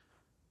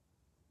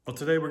Well,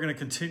 today we're going to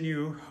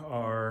continue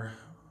our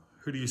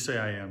Who Do You Say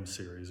I Am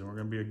series. And we're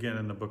going to be again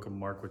in the book of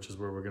Mark, which is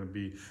where we're going to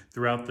be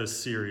throughout this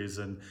series.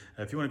 And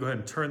if you want to go ahead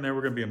and turn there,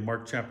 we're going to be in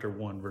Mark chapter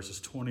 1,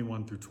 verses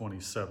 21 through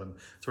 27.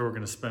 That's where we're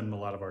going to spend a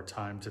lot of our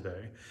time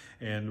today.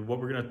 And what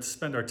we're going to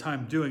spend our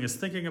time doing is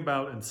thinking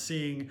about and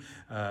seeing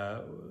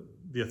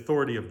the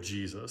authority of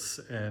Jesus.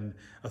 And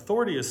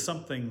authority is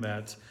something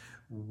that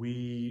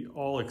we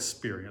all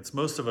experience.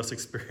 Most of us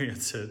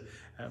experience it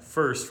at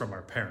first from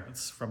our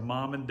parents, from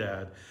mom and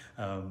dad,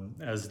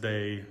 as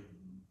they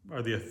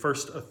are the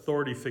first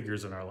authority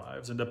figures in our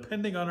lives. And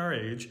depending on our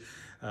age,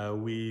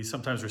 we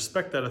sometimes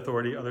respect that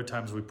authority, other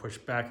times we push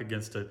back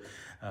against it.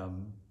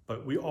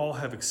 But we all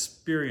have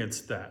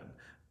experienced that.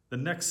 The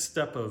next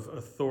step of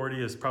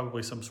authority is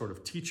probably some sort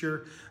of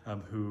teacher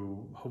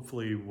who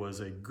hopefully was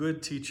a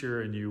good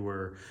teacher and you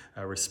were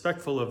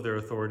respectful of their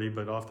authority,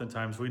 but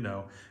oftentimes we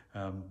know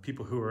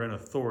people who are in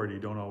authority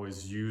don't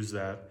always use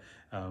that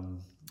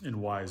in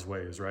wise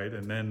ways, right?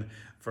 And then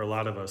for a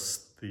lot of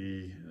us,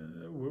 we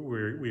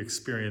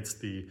experience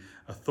the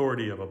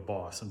authority of a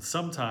boss. And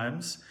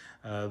sometimes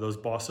those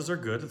bosses are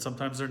good and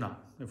sometimes they're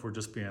not, if we're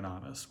just being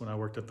honest. When I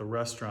worked at the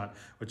restaurant,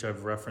 which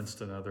I've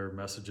referenced in other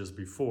messages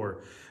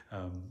before,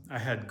 I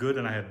had good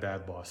and I had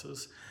bad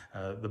bosses.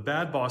 The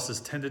bad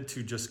bosses tended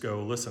to just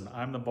go, listen,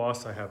 I'm the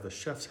boss, I have the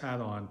chef's hat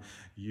on,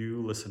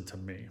 you listen to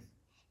me.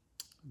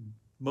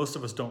 Most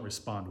of us don't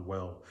respond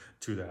well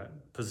to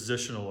that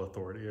positional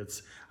authority.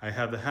 It's, I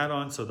have the hat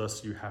on, so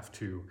thus you have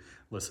to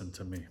listen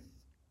to me.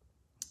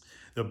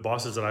 The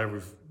bosses that I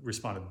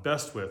responded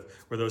best with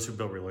were those who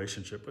built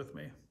relationship with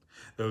me,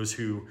 those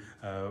who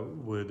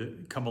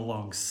would come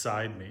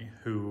alongside me,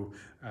 who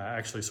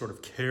actually sort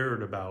of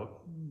cared about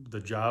the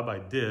job I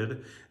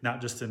did,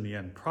 not just in the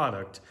end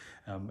product.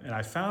 And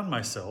I found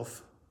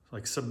myself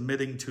like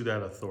submitting to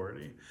that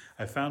authority.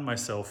 I found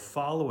myself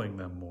following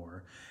them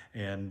more,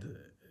 and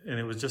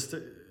it was just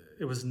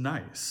it was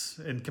nice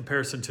in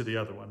comparison to the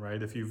other one,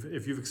 right? If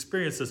you've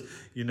experienced this,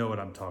 you know what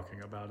I'm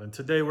talking about. And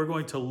today we're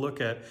going to look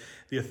at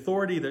the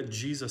authority that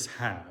Jesus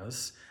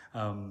has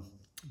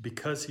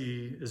because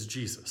he is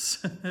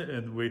Jesus.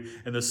 And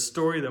the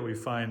story that we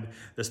find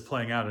this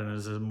playing out in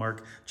is in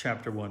Mark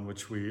chapter 1,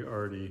 which I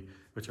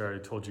already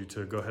told you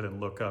to go ahead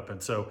and look up.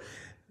 And so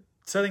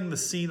setting the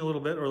scene a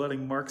little bit, or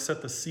letting Mark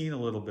set the scene a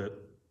little bit,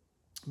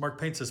 Mark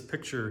paints this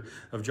picture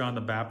of John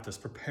the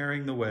Baptist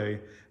preparing the way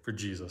for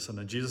Jesus. And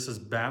then Jesus is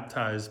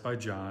baptized by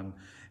John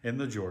in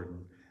the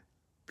Jordan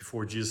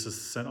before Jesus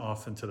is sent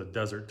off into the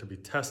desert to be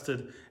tested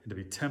and to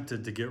be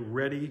tempted to get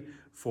ready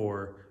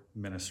for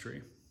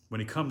ministry.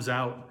 When he comes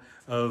out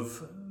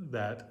of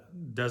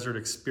that desert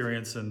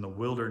experience in the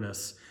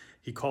wilderness,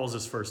 he calls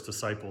his first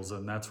disciples,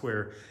 and that's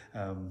where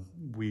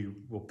we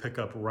will pick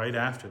up right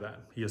after that.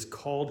 He has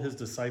called his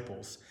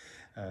disciples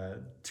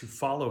to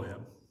follow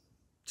him,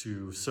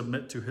 to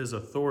submit to his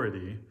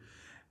authority.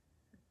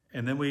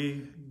 And then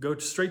we go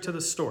straight to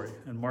the story.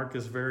 And Mark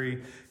is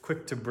very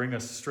quick to bring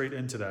us straight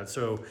into that.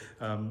 So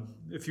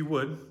if you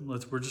would,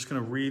 we're just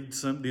going to read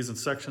some of these in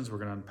sections. We're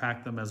going to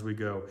unpack them as we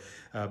go.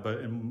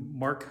 But in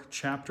Mark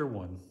chapter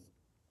 1,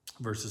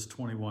 verses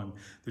 21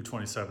 through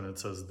 27, it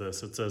says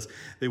this. It says,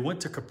 they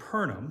went to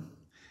Capernaum,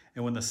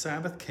 and when the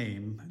Sabbath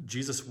came,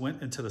 Jesus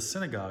went into the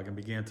synagogue and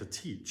began to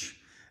teach.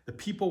 The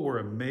people were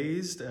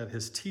amazed at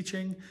his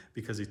teaching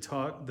because he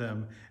taught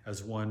them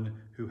as one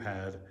who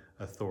had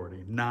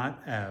authority,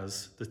 not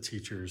as the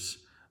teachers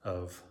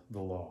of the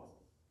law.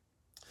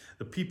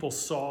 The people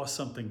saw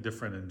something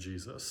different in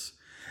Jesus.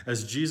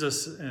 As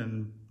Jesus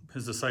and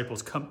his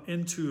disciples come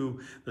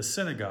into the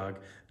synagogue,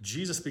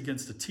 Jesus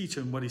begins to teach,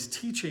 and what he's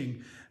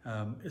teaching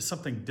is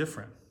something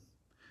different.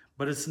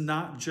 But it's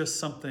not just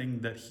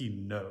something that he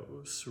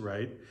knows,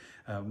 right?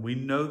 We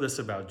know this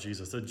about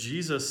Jesus, that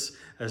Jesus,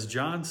 as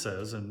John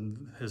says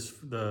in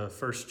the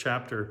first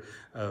chapter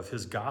of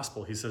his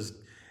gospel, he says,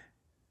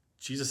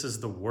 Jesus is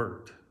the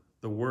Word.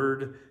 The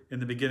Word in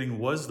the beginning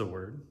was the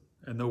Word,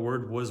 and the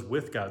Word was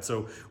with God.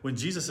 So when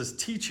Jesus is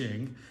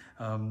teaching,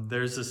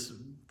 there's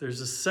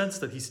this sense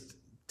that he's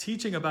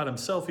teaching about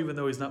himself, even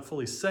though he's not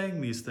fully saying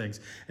these things.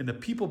 And the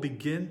people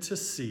begin to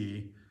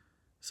see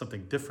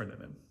something different in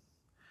him.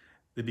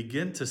 They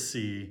begin to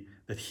see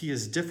that he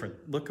is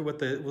different. Look at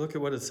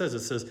what it says.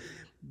 It says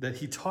that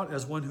he taught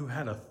as one who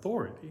had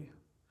authority,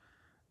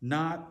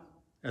 not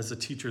as the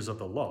teachers of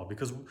the law,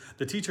 because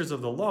the teachers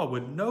of the law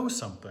would know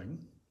something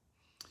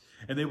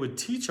and they would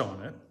teach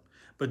on it,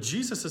 but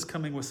Jesus is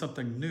coming with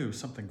something new,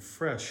 something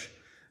fresh,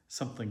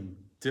 something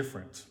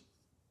different,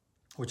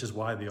 which is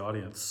why the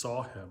audience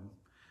saw him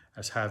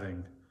as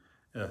having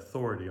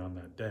authority on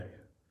that day.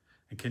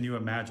 And can you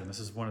imagine, this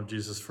is one of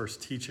Jesus'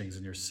 first teachings,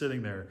 and you're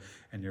sitting there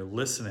and you're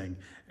listening,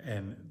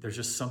 and there's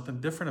just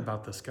something different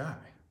about this guy.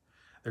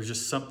 There's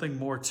just something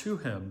more to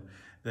him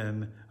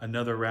than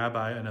another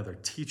rabbi, another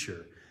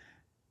teacher.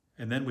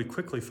 And then we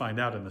quickly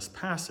find out in this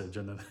passage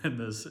and in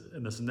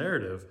this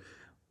narrative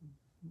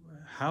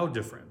how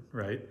different,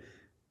 right?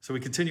 So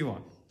we continue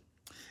on.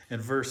 In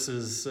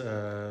verses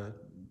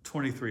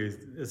 23,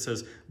 it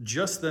says,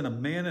 just then a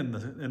man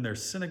in their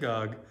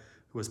synagogue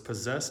who was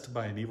possessed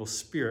by an evil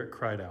spirit,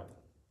 cried out,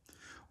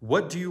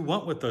 "What do you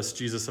want with us,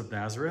 Jesus of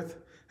Nazareth?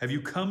 Have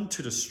you come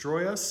to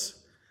destroy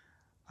us?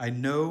 I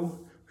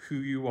know who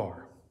you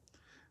are,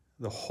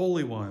 the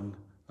Holy One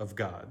of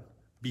God."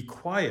 "Be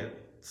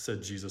quiet,"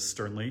 said Jesus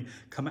sternly.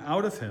 "Come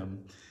out of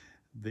him."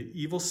 The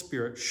evil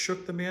spirit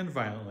shook the man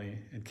violently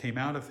and came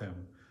out of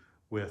him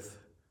with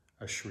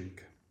a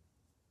shriek.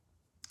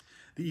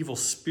 The evil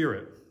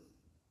spirit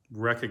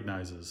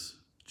recognizes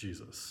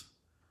Jesus.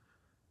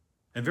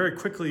 And very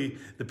quickly,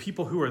 the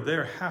people who are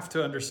there have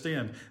to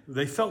understand.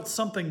 They felt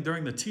something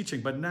during the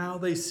teaching, but now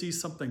they see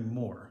something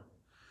more.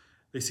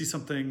 They see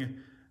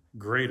something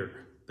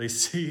greater. They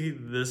see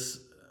this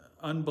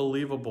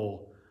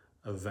unbelievable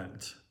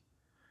event.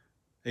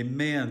 A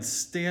man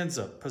stands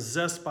up,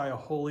 possessed by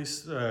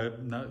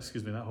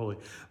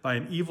by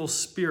an evil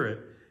spirit,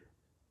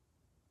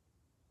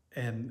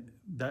 and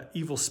that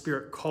evil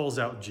spirit calls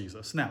out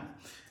Jesus. Now,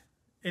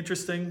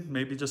 interesting,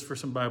 maybe just for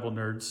some Bible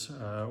nerds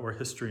or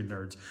history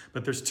nerds,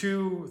 but there's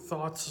two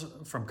thoughts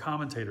from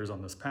commentators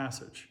on this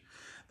passage.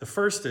 The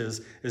first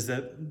is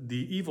that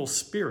the evil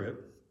spirit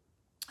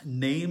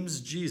names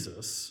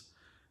Jesus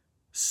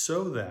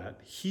so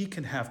that he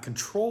can have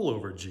control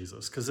over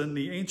Jesus. Because in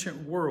the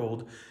ancient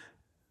world,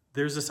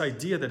 there's this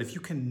idea that if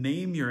you can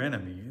name your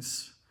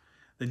enemies,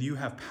 then you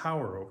have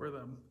power over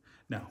them.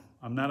 Now,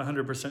 I'm not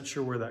 100%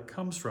 sure where that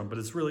comes from, but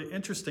it's really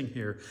interesting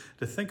here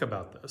to think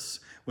about this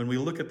when we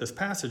look at this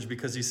passage,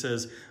 because he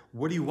says,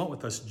 "What do you want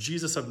with us,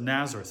 Jesus of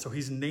Nazareth?" So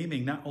he's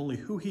naming not only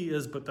who he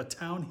is, but the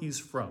town he's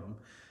from.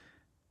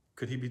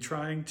 Could he be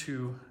trying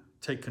to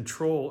take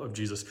control of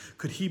Jesus?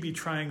 Could he be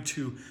trying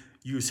to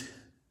use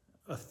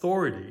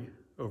authority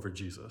over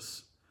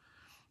Jesus?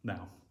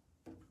 Now,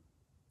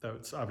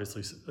 that's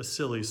obviously a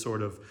silly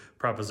sort of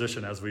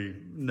proposition, as we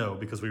know,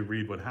 because we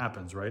read what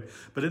happens, right?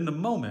 But in the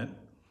moment,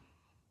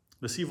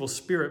 this evil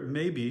spirit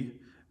maybe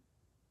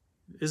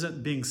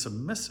isn't being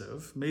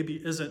submissive,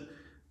 maybe isn't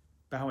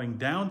bowing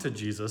down to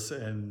Jesus,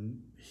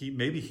 and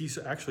maybe he's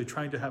actually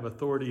trying to have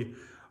authority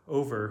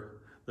over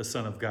the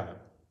Son of God.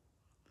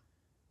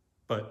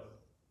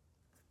 But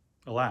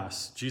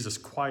alas, Jesus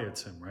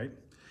quiets him, right?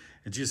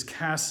 And Jesus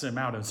casts him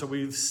out. And so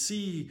we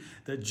see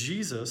that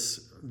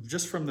Jesus,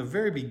 just from the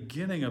very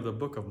beginning of the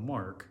book of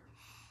Mark,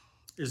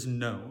 is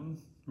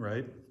known,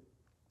 right?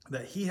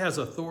 That he has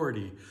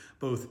authority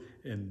both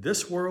in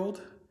this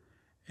world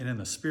and in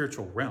the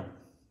spiritual realm.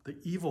 The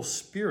evil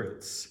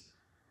spirits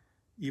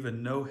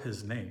even know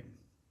his name.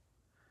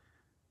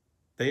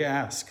 They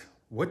ask,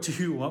 "What do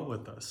you want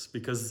with us?"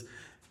 Because,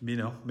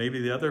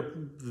 maybe the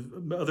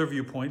other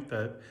viewpoint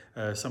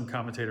that some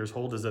commentators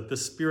hold is that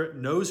this spirit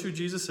knows who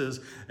Jesus is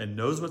and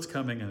knows what's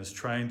coming and is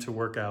trying to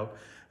work out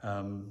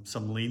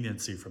some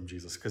leniency from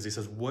Jesus. Because he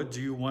says, "What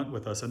do you want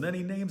with us?" And then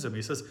he names him.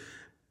 He says,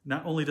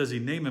 not only does he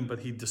name him, but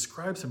he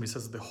describes him. He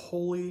says, "The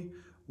Holy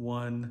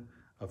One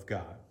of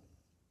God."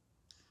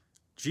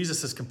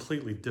 Jesus is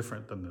completely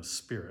different than this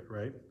spirit,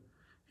 right?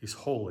 He's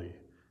holy,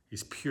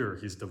 he's pure,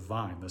 he's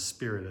divine. The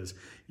spirit is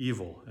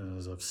evil and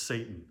is of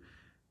Satan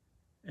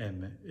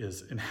and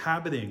is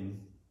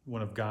inhabiting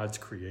one of God's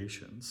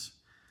creations.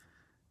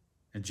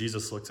 And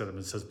Jesus looks at him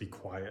and says, "Be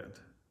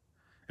quiet."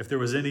 If there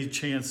was any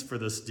chance for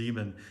this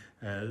demon,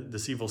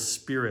 this evil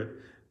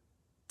spirit,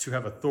 to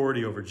have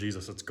authority over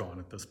Jesus, it's gone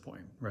at this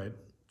point, right?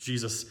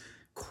 Jesus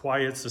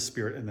quiets the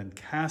spirit and then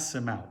casts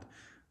him out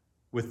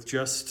with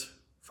just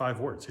 5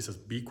 words. He says,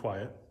 "Be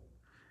quiet,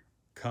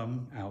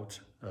 come out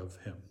of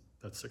him."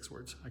 That's 6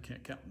 words. I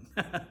can't count.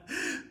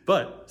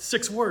 But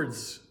 6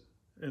 words,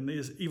 and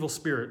this evil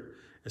spirit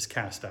is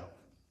cast out.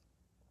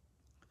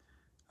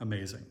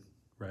 Amazing,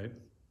 right?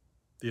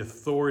 The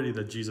authority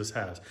that Jesus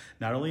has,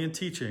 not only in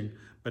teaching,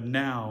 but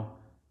now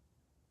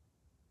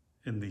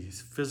in the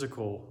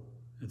physical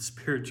and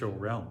spiritual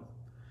realm.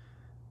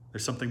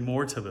 There's something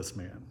more to this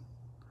man.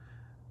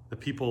 The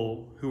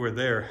people who are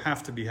there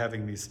have to be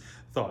having these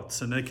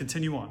thoughts. And they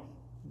continue on.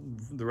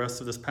 The rest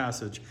of this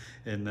passage,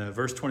 in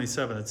verse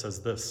 27, it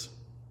says this.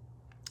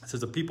 It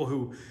says, the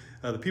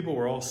people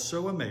were all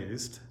so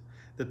amazed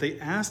that they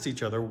asked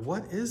each other,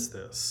 "What is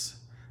this?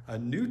 A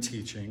new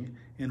teaching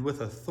and with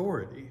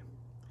authority.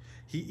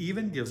 He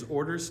even gives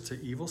orders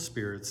to evil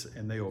spirits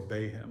and they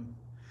obey him."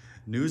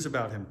 News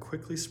about him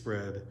quickly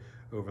spread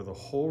over the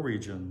whole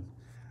region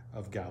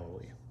of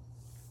Galilee.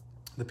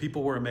 The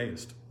people were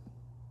amazed.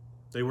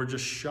 They were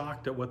just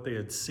shocked at what they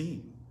had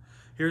seen.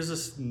 Here's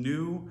this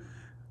new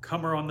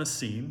comer on the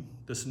scene,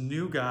 this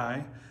new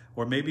guy,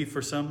 or maybe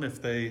for some,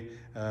 if they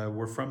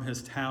were from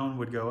his town,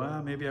 would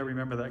go, maybe I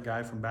remember that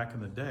guy from back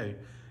in the day.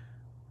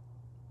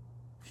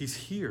 He's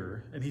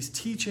here, and he's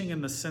teaching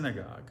in the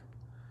synagogue.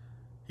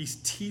 He's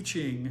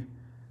teaching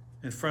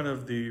in front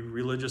of the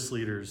religious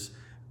leaders,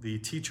 the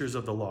teachers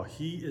of the law.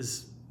 He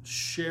is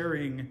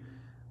sharing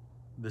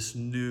this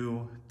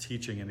new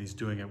teaching, and he's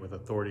doing it with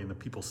authority, and the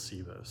people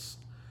see this.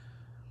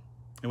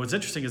 And what's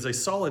interesting is they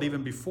saw it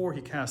even before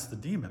he cast the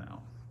demon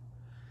out.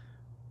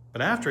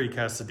 But after he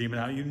casts the demon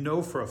out, you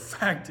know for a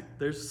fact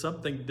there's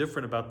something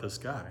different about this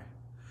guy.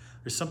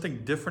 There's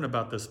something different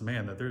about this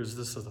man, that there's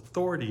this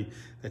authority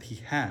that he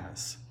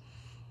has.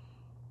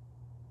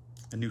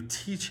 a new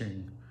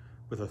teaching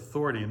with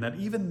authority, and that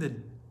even the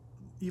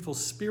evil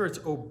spirits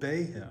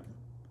obey him.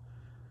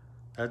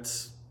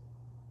 That's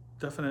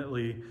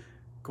definitely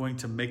going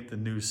to make the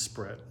news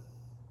spread.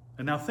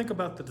 And now think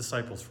about the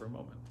disciples for a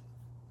moment.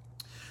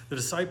 The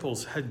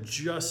disciples had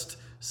just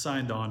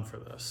signed on for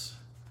this.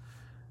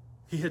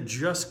 He had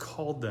just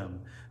called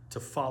them to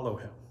follow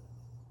him.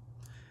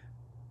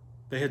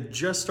 They had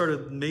just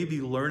started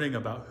maybe learning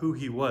about who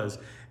he was.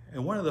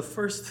 And one of the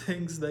first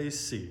things they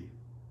see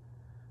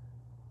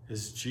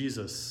is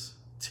Jesus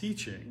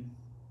teaching,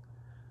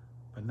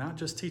 but not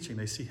just teaching,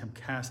 they see him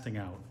casting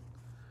out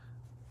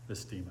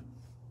this demon.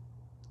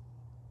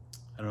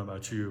 I don't know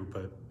about you,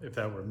 but if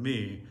that were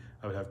me,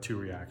 I would have two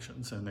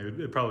reactions, and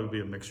it'd probably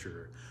be a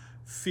mixture.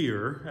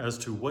 Fear as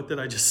to what did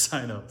I just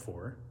sign up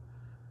for,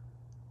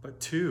 but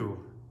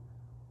two,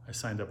 I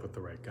signed up with the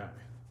right guy.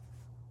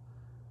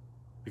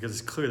 Because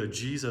it's clear that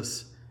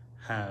Jesus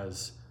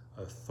has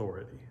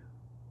authority,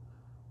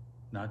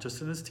 not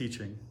just in his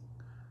teaching,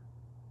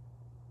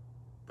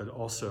 but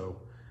also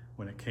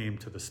when it came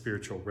to the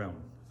spiritual realm.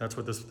 That's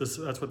what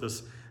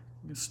this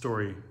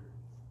story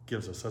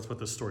gives us. That's what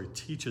this story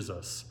teaches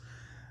us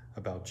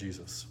about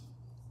Jesus.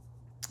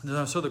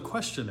 Now, so the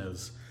question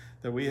is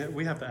that we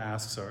have to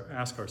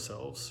ask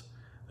ourselves.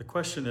 The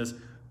question is,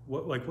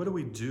 what do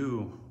we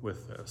do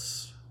with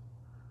this?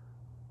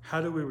 How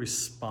do we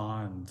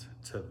respond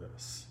to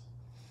this?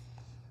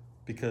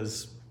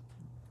 Because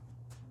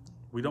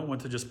we don't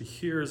want to just be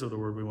hearers of the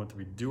word, we want to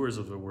be doers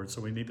of the word.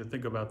 So we need to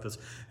think about this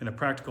in a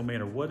practical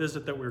manner. What is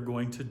it that we're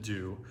going to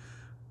do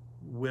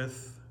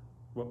with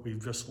what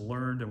we've just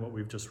learned and what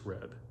we've just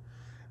read?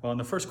 Well, and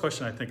the first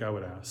question I think I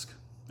would ask,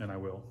 and I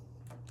will,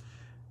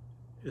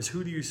 is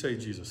who do you say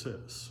Jesus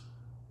is?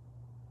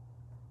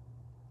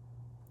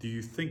 Do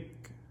you think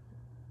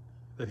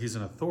that he's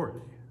an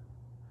authority?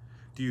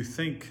 Do you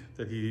think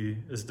that he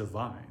is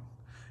divine?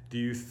 Do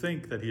you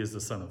think that he is the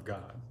Son of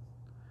God?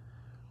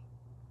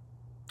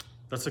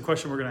 That's the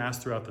question we're going to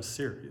ask throughout the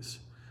series.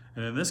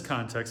 And in this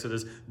context, it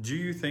is, do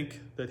you think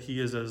that he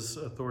is as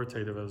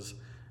authoritative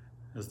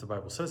as the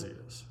Bible says he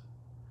is?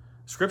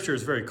 Scripture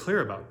is very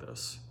clear about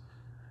this.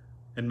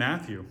 In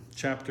Matthew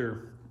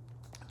chapter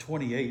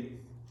 28,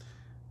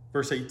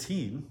 verse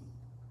 18,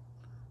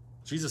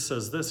 Jesus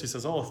says this. He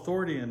says, all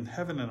authority in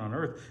heaven and on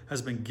earth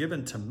has been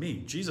given to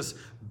me. Jesus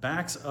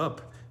backs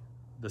up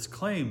this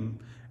claim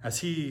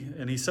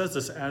and he says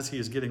this as he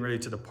is getting ready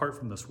to depart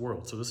from this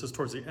world. So this is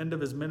towards the end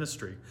of his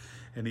ministry.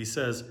 And he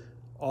says,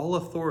 all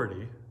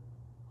authority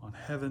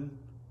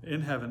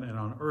in heaven and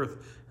on earth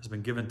has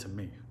been given to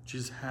me.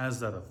 Jesus has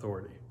that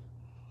authority.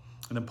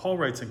 And then Paul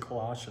writes in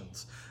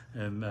Colossians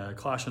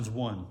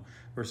 1,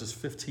 verses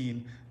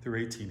 15 through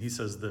 18, he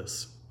says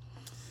this.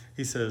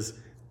 He says,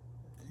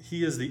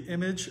 he is the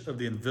image of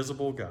the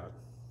invisible God,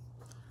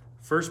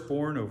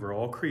 firstborn over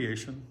all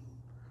creation.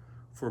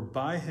 For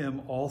by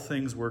him all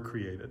things were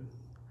created,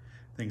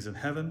 things in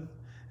heaven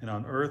and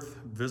on earth,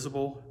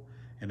 visible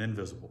and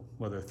invisible,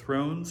 whether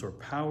thrones or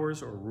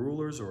powers or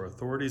rulers or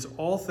authorities,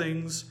 all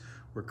things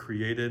were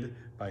created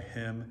by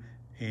him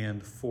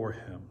and for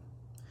him.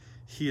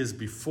 He is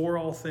before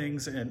all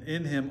things, and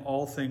in him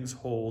all things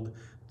hold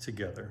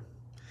together.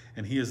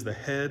 And he is the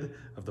head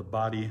of the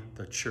body,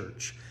 the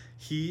church.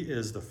 He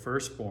is the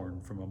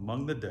firstborn from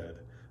among the dead,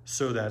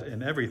 so that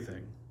in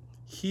everything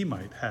he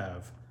might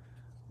have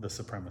the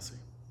supremacy.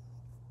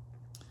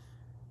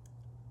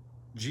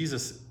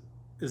 Jesus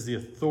is the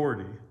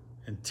authority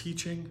in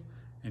teaching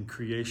and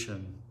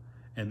creation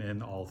and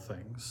in all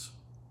things.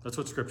 That's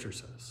what Scripture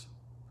says.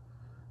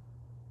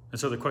 And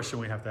so the question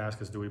we have to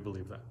ask is, do we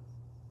believe that?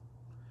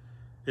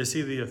 Is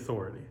he the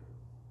authority?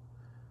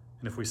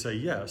 And if we say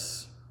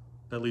yes,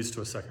 that leads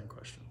to a second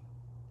question.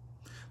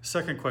 The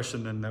second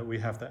question then that we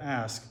have to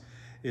ask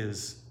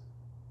is,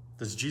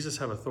 does Jesus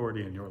have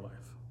authority in your life?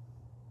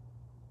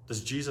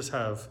 Does Jesus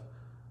have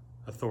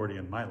authority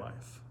in my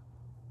life?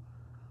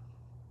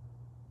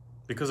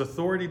 Because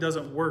authority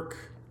doesn't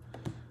work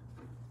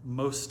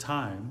most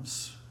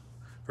times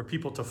for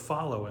people to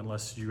follow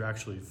unless you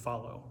actually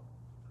follow.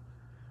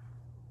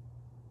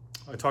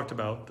 I talked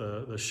about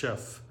the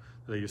chef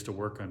that I used to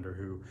work under,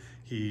 who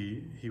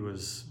he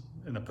was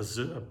in a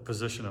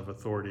position of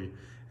authority.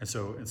 And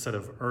so instead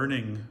of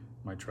earning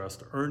my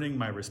trust, earning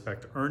my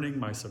respect, earning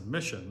my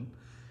submission,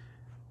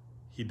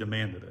 he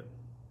demanded it.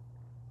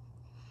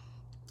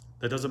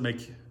 That doesn't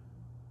make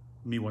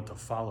me want to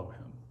follow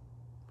him.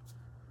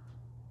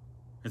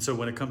 And so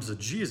when it comes to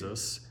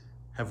Jesus,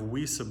 have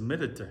we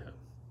submitted to him?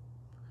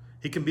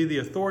 He can be the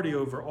authority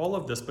over all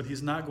of this, but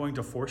he's not going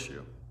to force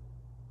you.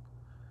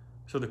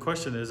 So the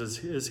question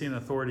is he an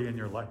authority in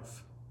your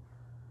life?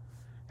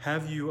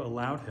 Have you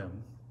allowed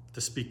him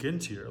to speak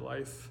into your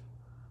life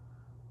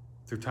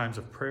through times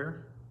of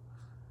prayer,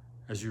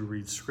 as you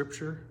read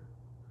Scripture,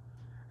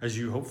 as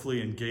you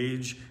hopefully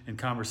engage in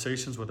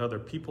conversations with other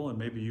people, and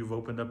maybe you've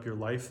opened up your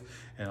life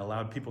and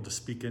allowed people to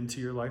speak into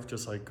your life,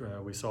 just like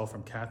we saw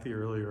from Kathy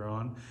earlier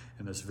on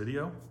in this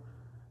video?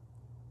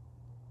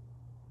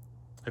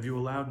 Have you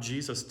allowed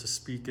Jesus to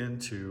speak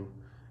into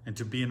and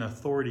to be an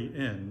authority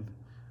in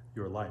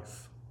your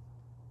life.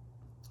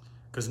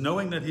 Because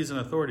knowing that he's an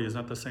authority is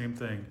not the same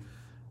thing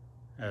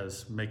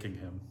as making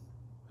him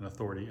an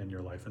authority in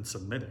your life and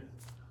submitting.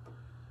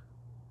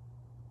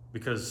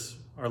 Because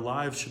our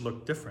lives should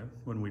look different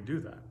when we do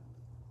that.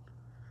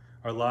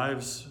 Our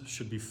lives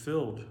should be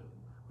filled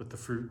with the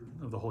fruit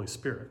of the Holy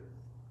Spirit.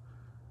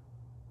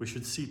 We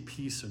should see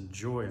peace and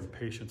joy and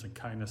patience and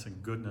kindness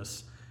and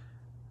goodness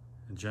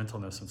and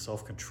gentleness and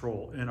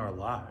self-control in our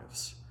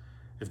lives.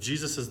 If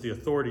Jesus is the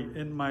authority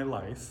in my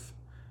life,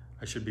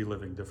 I should be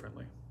living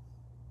differently.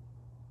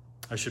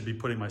 I should be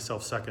putting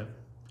myself second.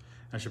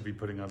 I should be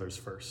putting others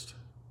first.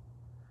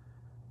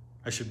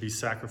 I should be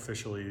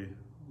sacrificially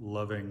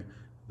loving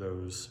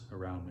those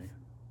around me.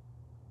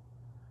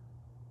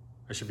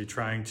 I should be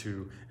trying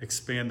to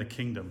expand the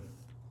kingdom.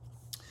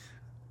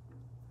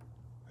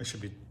 I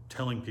should be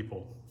telling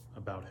people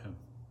about him.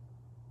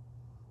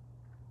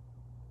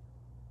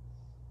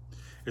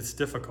 It's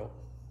difficult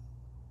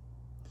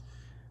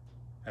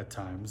at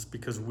times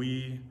because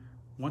we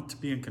want to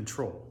be in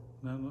control.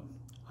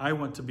 I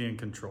want to be in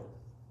control.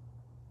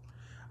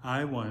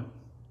 I want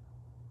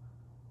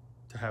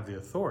to have the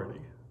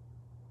authority.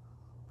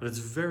 But it's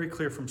very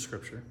clear from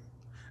Scripture,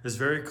 it's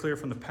very clear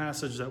from the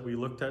passage that we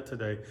looked at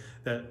today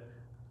that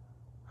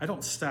I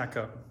don't stack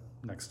up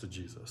next to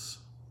Jesus.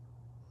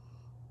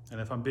 And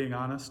if I'm being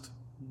honest,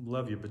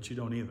 love you, but you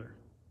don't either.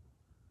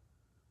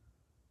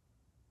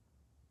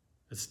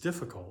 It's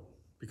difficult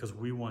because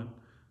we want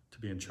to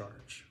be in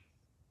charge.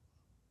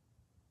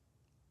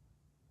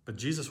 But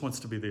Jesus wants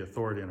to be the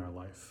authority in our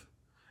life.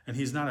 And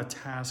he's not a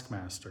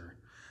taskmaster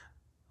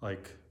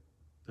like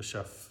the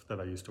chef that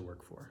I used to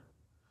work for.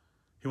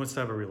 He wants to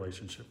have a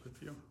relationship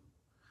with you.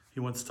 He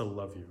wants to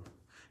love you.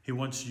 He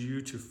wants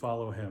you to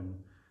follow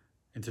him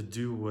and to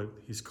do what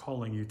he's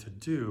calling you to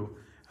do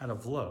out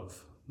of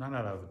love, not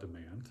out of a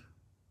demand.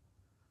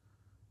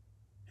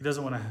 He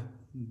doesn't want to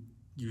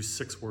use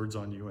 6 words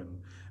on you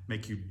and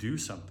make you do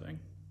something.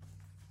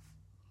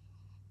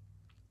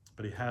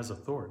 But he has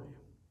authority.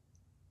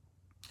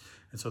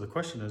 And so the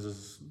question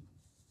is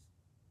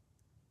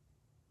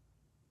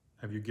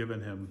have you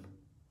given him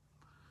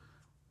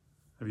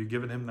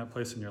that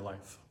place in your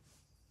life?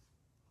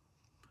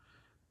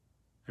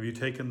 Have you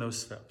taken those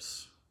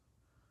steps?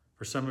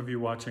 For some of you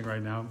watching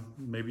right now,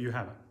 maybe you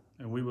haven't.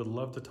 And we would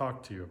love to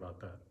talk to you about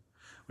that.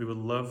 We would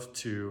love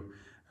to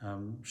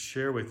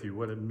share with you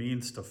what it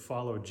means to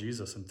follow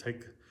Jesus and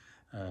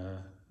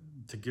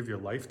to give your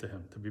life to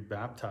him, to be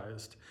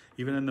baptized.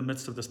 Even in the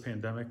midst of this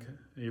pandemic,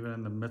 even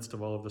in the midst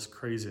of all of this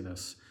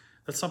craziness,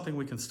 that's something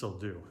we can still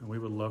do, and we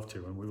would love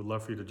to. And we would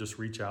love for you to just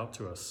reach out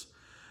to us,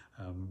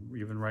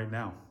 even right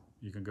now.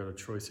 You can go to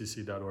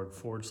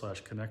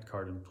troycc.org/connect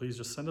card, and please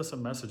just send us a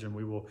message, and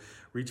we will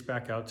reach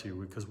back out to you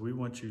because we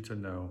want you to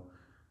know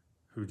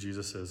who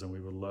Jesus is, and we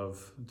would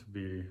love to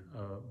be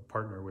a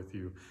partner with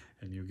you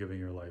in you giving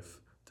your life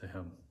to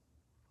him.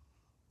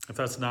 If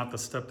that's not the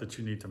step that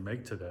you need to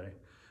make today,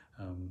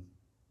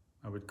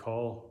 I would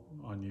call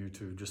on you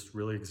to just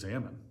really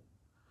examine.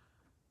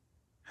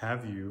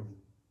 Have you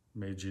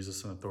made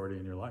Jesus an authority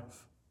in your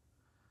life?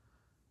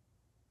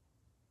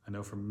 I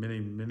know for many,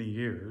 many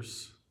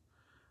years,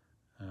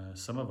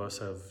 some of us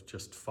have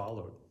just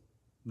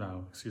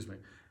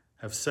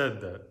have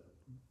said that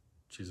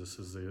Jesus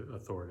is the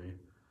authority,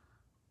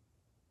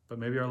 but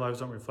maybe our lives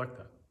don't reflect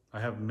that. I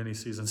have many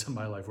seasons in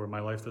my life where my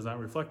life does not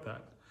reflect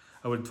that.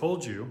 I would have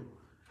told you,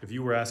 if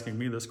you were asking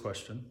me this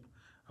question,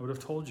 I would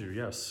have told you,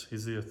 yes,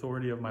 he's the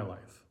authority of my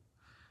life.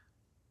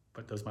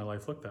 But does my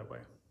life look that way?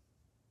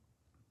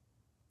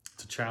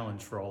 It's a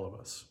challenge for all of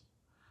us.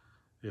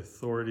 The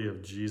authority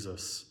of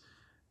Jesus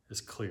is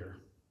clear.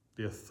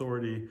 The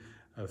authority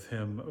of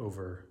him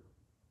over,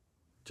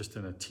 just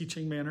in a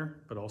teaching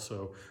manner, but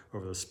also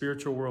over the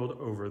spiritual world,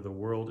 over the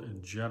world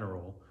in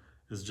general,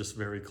 is just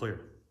very clear.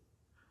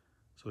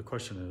 So the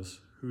question is,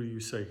 who do you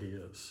say he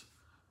is?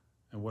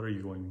 And what are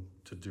you going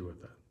to do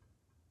with that?